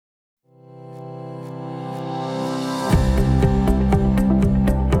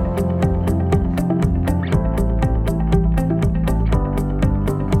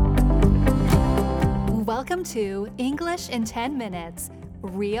Welcome to English in 10 Minutes,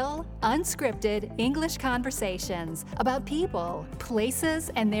 real, unscripted English conversations about people,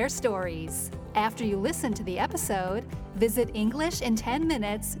 places, and their stories. After you listen to the episode, visit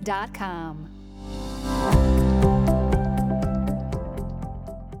EnglishIn10Minutes.com.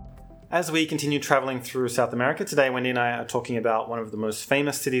 As we continue traveling through South America, today Wendy and I are talking about one of the most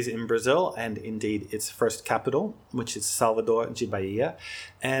famous cities in Brazil, and indeed its first capital, which is Salvador de Bahia.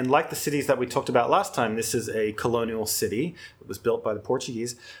 And like the cities that we talked about last time, this is a colonial city. It was built by the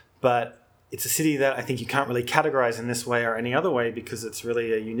Portuguese, but it's a city that I think you can't really categorize in this way or any other way because it's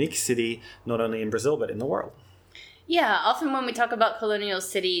really a unique city, not only in Brazil, but in the world. Yeah, often when we talk about colonial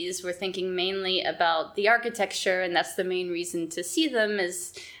cities, we're thinking mainly about the architecture, and that's the main reason to see them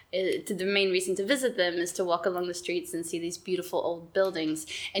the main reason to visit them is to walk along the streets and see these beautiful old buildings.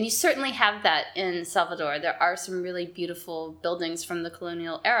 And you certainly have that in Salvador. There are some really beautiful buildings from the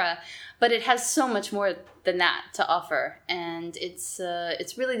colonial era, but it has so much more than that to offer. And it's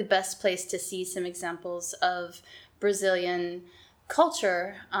really the best place to see some examples of Brazilian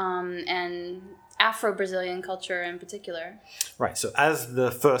culture and Afro-Brazilian culture in particular. Right. So as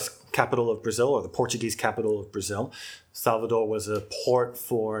the first capital of Brazil, or the Portuguese capital of Brazil, Salvador was a port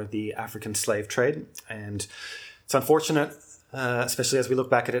for the African slave trade. And it's unfortunate, especially as we look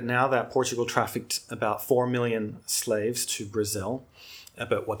back at it now, that Portugal trafficked about 4 million slaves to Brazil.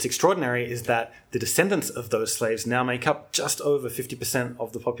 But what's extraordinary is that the descendants of those slaves now make up just over 50%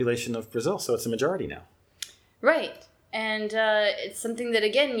 of the population of Brazil. So it's a majority now. Right. And it's something that,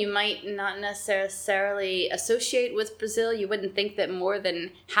 again, you might not necessarily associate with Brazil. You wouldn't think that more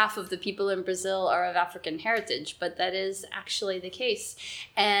than half of the people in Brazil are of African heritage, but that is actually the case.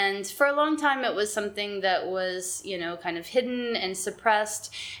 And for a long time, it was something that was, kind of hidden and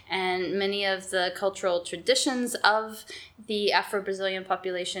suppressed. And many of the cultural traditions of the Afro-Brazilian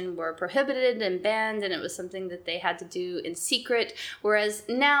population were prohibited and banned, and it was something that they had to do in secret. Whereas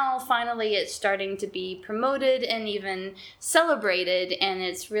now, finally, it's starting to be promoted and even celebrated, and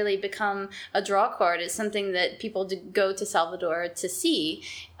it's really become a draw card. It's something that people go to Salvador to see,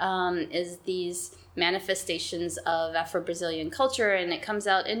 is these manifestations of Afro-Brazilian culture, and it comes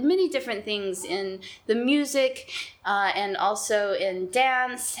out in many different things, in the music and also in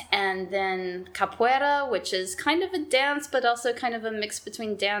dance, and then capoeira, which is kind of a dance but also kind of a mix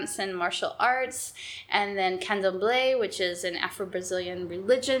between dance and martial arts, and then candomblé, which is an Afro-Brazilian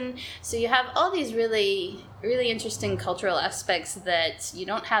religion. So you have all these really, really interesting cultural aspects that you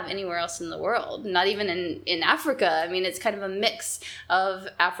don't have anywhere else in the world, not even in Africa. I mean, it's kind of a mix of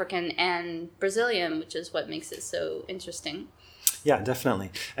African and Brazilian, which is what makes it so interesting. Yeah,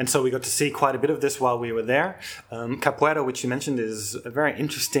 definitely. And so we got to see quite a bit of this while we were there. Capoeira, which you mentioned, is a very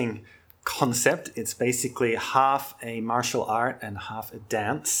interesting concept. It's basically half a martial art and half a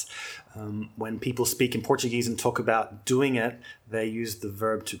dance. When people speak in Portuguese and talk about doing it, they use the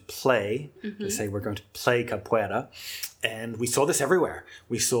verb to play. Mm-hmm. They say, we're going to play capoeira. And we saw this everywhere.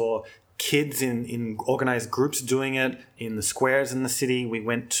 We saw kids in organized groups doing it in the squares in the city. We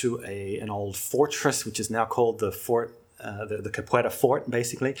went to an old fortress, which is now called the fort, the Capoeira Fort,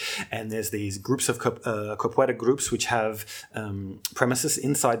 basically. And there's these groups of Capoeira groups which have premises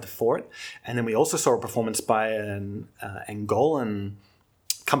inside the fort. And then we also saw a performance by an Angolan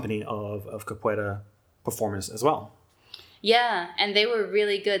company of Capoeira performers as well. Yeah, and they were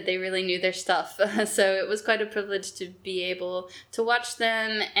really good. They really knew their stuff. So it was quite a privilege to be able to watch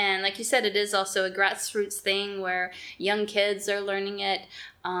them. And like you said, it is also a grassroots thing where young kids are learning it,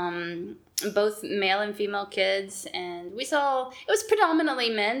 both male and female kids. And we saw, it was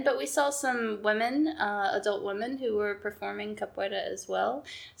predominantly men, but we saw some women, adult women who were performing capoeira as well.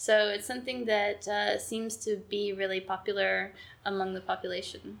 So it's something that seems to be really popular among the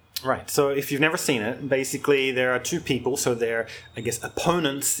population. Right. So if you've never seen it, basically there are two people. So they're, I guess,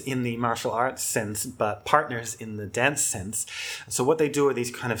 opponents in the martial arts sense, but partners in the dance sense. So what they do are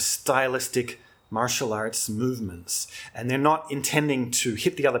these kind of stylistic martial arts movements, and they're not intending to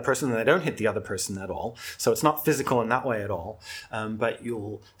hit the other person, and they don't hit the other person at all. So it's not physical in that way at all. But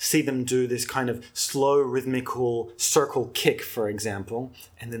you'll see them do this kind of slow rhythmical circle kick, for example,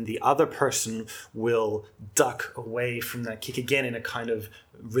 and then the other person will duck away from that kick again in a kind of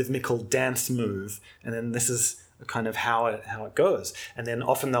rhythmical dance move. And then this is kind of how it goes. And then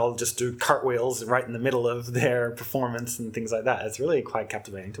often they'll just do cartwheels right in the middle of their performance and things like that. It's really quite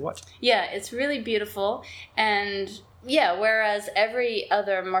captivating to watch. Yeah, it's really beautiful. And yeah, whereas every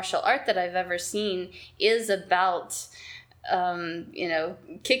other martial art that I've ever seen is about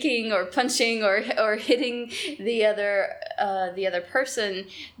kicking or punching or hitting the other person.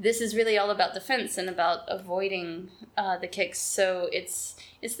 This is really all about defense and about avoiding the kicks. So it's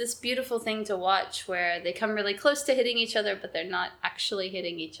this beautiful thing to watch where they come really close to hitting each other, but they're not actually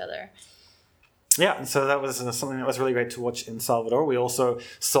hitting each other. Yeah, and so that was something that was really great to watch in Salvador. We also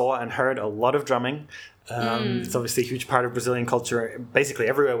saw and heard a lot of drumming. It's obviously a huge part of Brazilian culture. Basically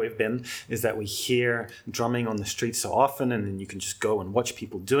everywhere we've been is that we hear drumming on the streets so often, and then you can just go and watch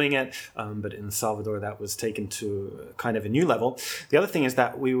people doing it. But in Salvador, that was taken to kind of a new level. The other thing is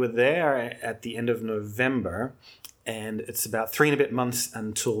that we were there at the end of November, and it's about 3 and a bit months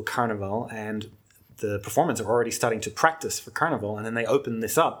until Carnival, and the performers are already starting to practice for Carnival, and then they open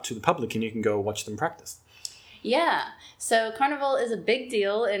this up to the public and you can go watch them practice. Yeah, so Carnival is a big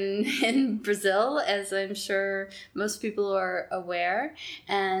deal in Brazil, as I'm sure most people are aware.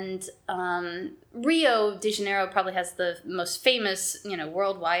 And Rio de Janeiro probably has the most famous,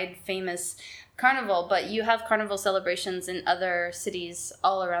 worldwide famous Carnival, but you have Carnival celebrations in other cities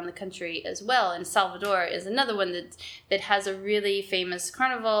all around the country as well. And Salvador is another one that has a really famous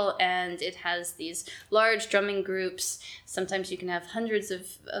Carnival, and it has these large drumming groups. Sometimes you can have hundreds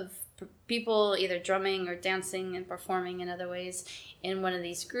of people either drumming or dancing and performing in other ways in one of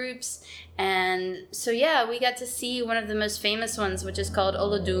these groups. And so, yeah, we got to see one of the most famous ones, which is called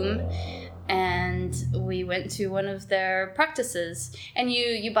Olodum. And we went to one of their practices, and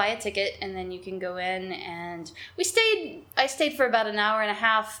you buy a ticket and then you can go in, and I stayed for about an hour and a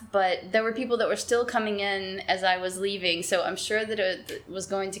half, but there were people that were still coming in as I was leaving. So I'm sure that it was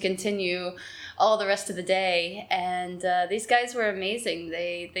going to continue all the rest of the day. And these guys were amazing.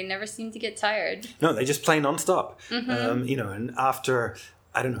 They never seemed to get tired. No, they just play nonstop. And after,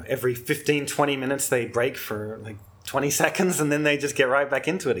 I don't know, every 15, 20 minutes they break for like 20 seconds, and then they just get right back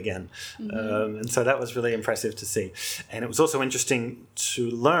into it again. And so that was really impressive to see. And it was also interesting to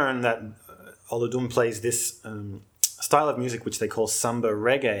learn that Olodum plays this style of music which they call samba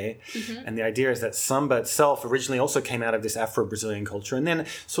reggae. And the idea is that samba itself originally also came out of this Afro-Brazilian culture, and then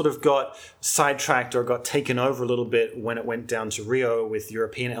sort of got sidetracked or got taken over a little bit when it went down to Rio with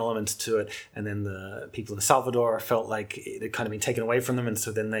European elements to it. And then the people in Salvador felt like it had kind of been taken away from them, and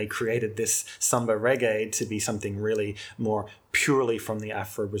so then they created this samba reggae to be something really more purely from the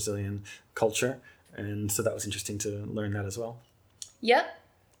Afro-Brazilian culture. And so that was interesting to learn that as well. Yep.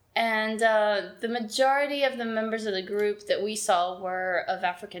 And the majority of the members of the group that we saw were of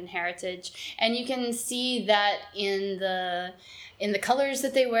African heritage, and you can see that in the colors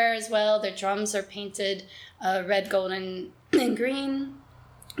that they wear as well. Their drums are painted red, golden, and green,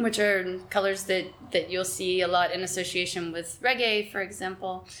 which are colors that you'll see a lot in association with reggae, for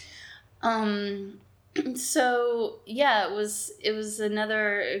example. So yeah, it was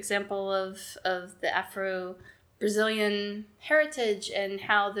another example of the Afro-Brazilian heritage and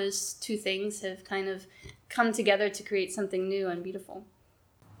how those two things have kind of come together to create something new and beautiful.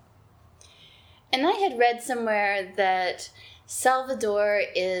 And I had read somewhere that Salvador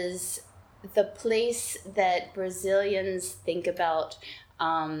is the place that Brazilians think about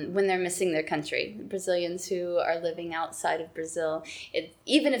when they're missing their country. Brazilians who are living outside of Brazil,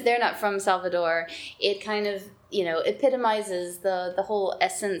 even if they're not from Salvador, it kind of, epitomizes the whole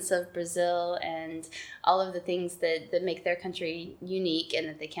essence of Brazil and all of the things that make their country unique and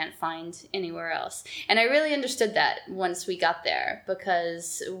that they can't find anywhere else. And I really understood that once we got there,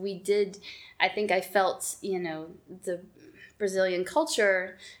 because I think I felt, the Brazilian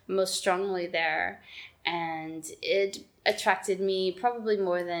culture most strongly there, and it attracted me probably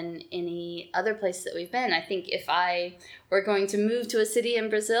more than any other place that we've been. I think if I were going to move to a city in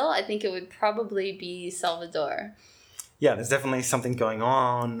Brazil, I think it would probably be Salvador. Yeah, there's definitely something going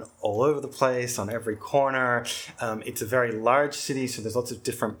on all over the place, on every corner. It's a very large city, so there's lots of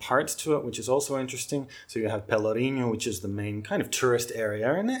different parts to it, which is also interesting. So you have Pelourinho, which is the main kind of tourist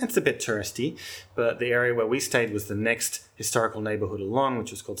area, and it's a bit touristy. But the area where we stayed was the next historical neighborhood along, which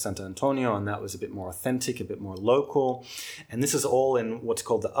was called Santo Antonio, and that was a bit more authentic, a bit more local. And this is all in what's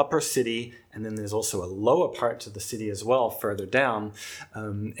called the upper city, and then there's also a lower part to the city as well, further down.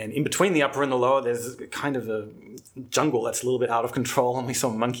 And in between the upper and the lower, there's kind of a jungle that's a little bit out of control, and we saw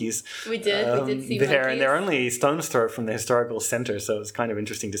monkeys. We did see there, monkeys. And they're only stone's throw from the historical center, so it's kind of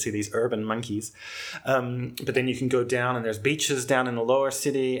interesting to see these urban monkeys. But then you can go down, and there's beaches down in the lower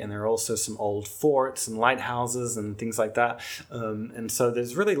city, and there are also some old forts and lighthouses and things like that. And so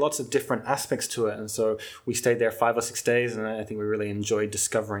there's really lots of different aspects to it. And so we stayed there 5 or 6 days, and I think we really enjoyed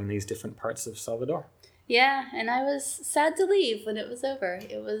discovering these different parts of Salvador. Yeah, and I was sad to leave when it was over.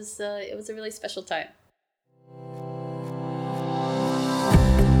 It was a really special time.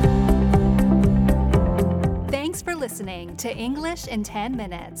 Thanks for listening to English in 10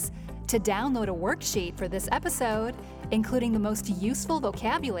 Minutes. To download a worksheet for this episode, including the most useful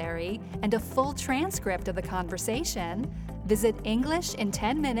vocabulary and a full transcript of the conversation, visit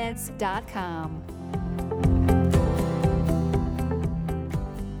EnglishinTenMinutes.com.